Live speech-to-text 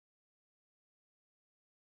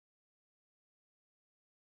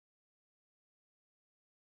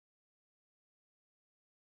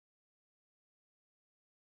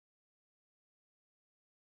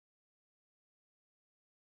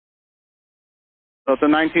Delta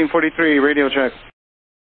 1943, radio check.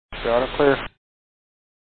 Got it, clear.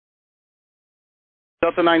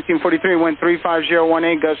 Delta 1943, wind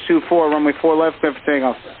 35018, gust 24, runway 4 left, clear for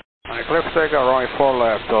takeoff. Alright, clear for takeoff, runway 4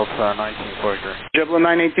 left, Delta 1943. JetBlue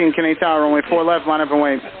 918, Canadian Tower, runway 4 left, line up and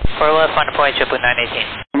wait. 4 left, line up and wait, JetBlue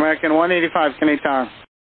 918. American 185, Canadian Tower.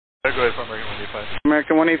 Go ahead for American 185.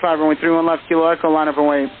 American 185, runway 31 left, Kilo Echo, line up and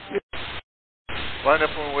wait. Line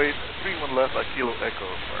up and wait, 31 left, Kilo Echo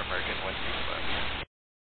for American 185.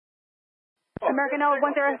 American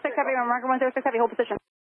 106 Heavy, American 106 Heavy, hold position.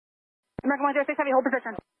 American 106 Heavy, hold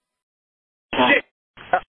position.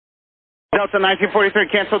 Delta 1943,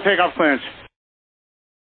 cancel takeoff clearance.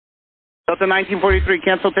 Delta 1943,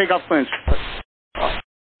 cancel takeoff clearance.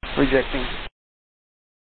 Rejecting.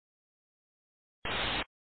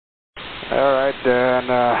 Alright, then,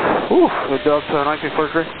 the Delta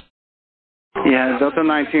 1943. Yeah, Delta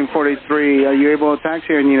 1943, are you able to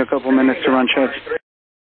taxi or need a couple minutes to run checks?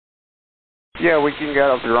 Yeah, we can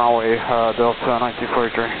get up the runway, Delta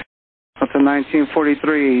 1943. Delta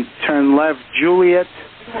 1943, turn left, Juliet,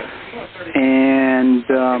 and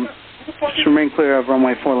just remain clear of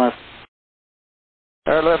runway 4 left.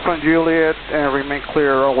 Left on Juliet, and remain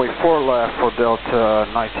clear runway 4 left for Delta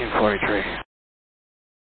 1943.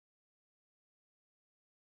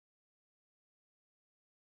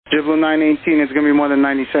 JetBlue 918 is going to be more than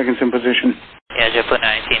 90 seconds in position. Yeah, JetBlue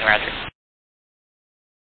 918, roger.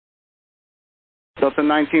 Delta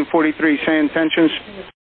 1943, say intentions.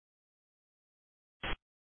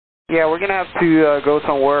 Yeah, we're going to have to go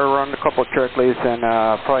somewhere, run a couple of checklists, and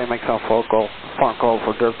probably make some phone call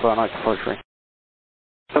for Delta 1943.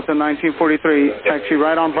 Delta 1943, taxi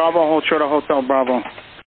right on Bravo, hold short of Hotel Bravo.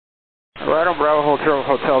 Right on Bravo, hold short of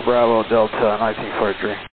Hotel Bravo, Delta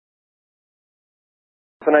 1943.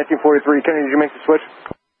 Delta 1943, Kenny, did you make the switch?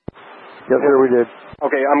 Yes, sir, we did.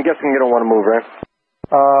 Okay, I'm guessing you don't want to move, right?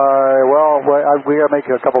 Well, we got to make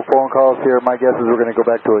a couple phone calls here. My guess is we're going to go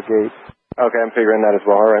back to a gate. Okay, I'm figuring that as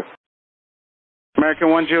well, alright. American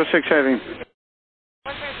 106 Heavy. 106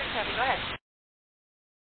 Heavy, go ahead.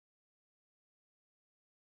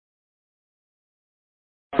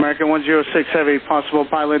 American 106 Heavy, possible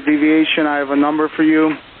pilot deviation. I have a number for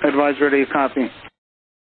you. Advise ready to copy. Ready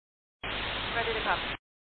to copy.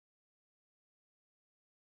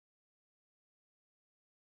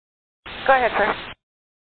 Go ahead, sir.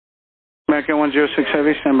 American 106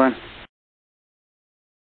 Heavy, stand by.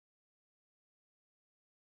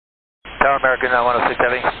 Tower American 106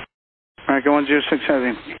 Heavy. American 106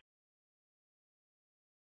 Heavy.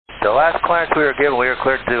 The last clearance we were given, we were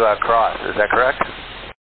cleared to cross, is that correct?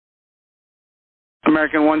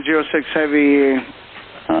 American 106 Heavy,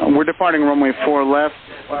 we're departing runway 4 left.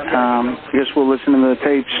 I guess we'll listen to the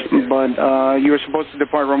tapes, but you were supposed to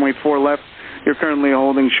depart runway 4 left. You're currently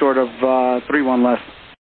holding short of 31 left.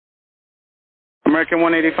 American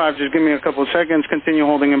 185, just give me a couple of seconds. Continue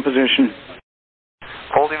holding in position.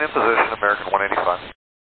 Holding in position, American 185.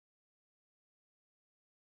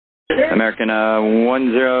 American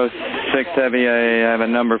 106 Heavy, I have a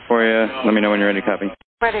number for you. Let me know when you're ready to copy.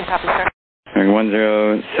 Ready to copy, sir. American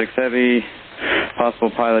 106 Heavy,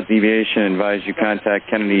 possible pilot deviation. Advise you contact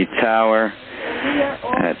Kennedy Tower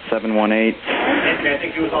at 718. I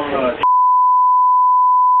think he was on the...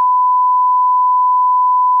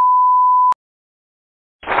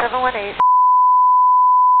 $718.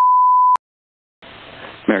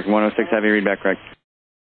 American 106 Heavy, read back correct.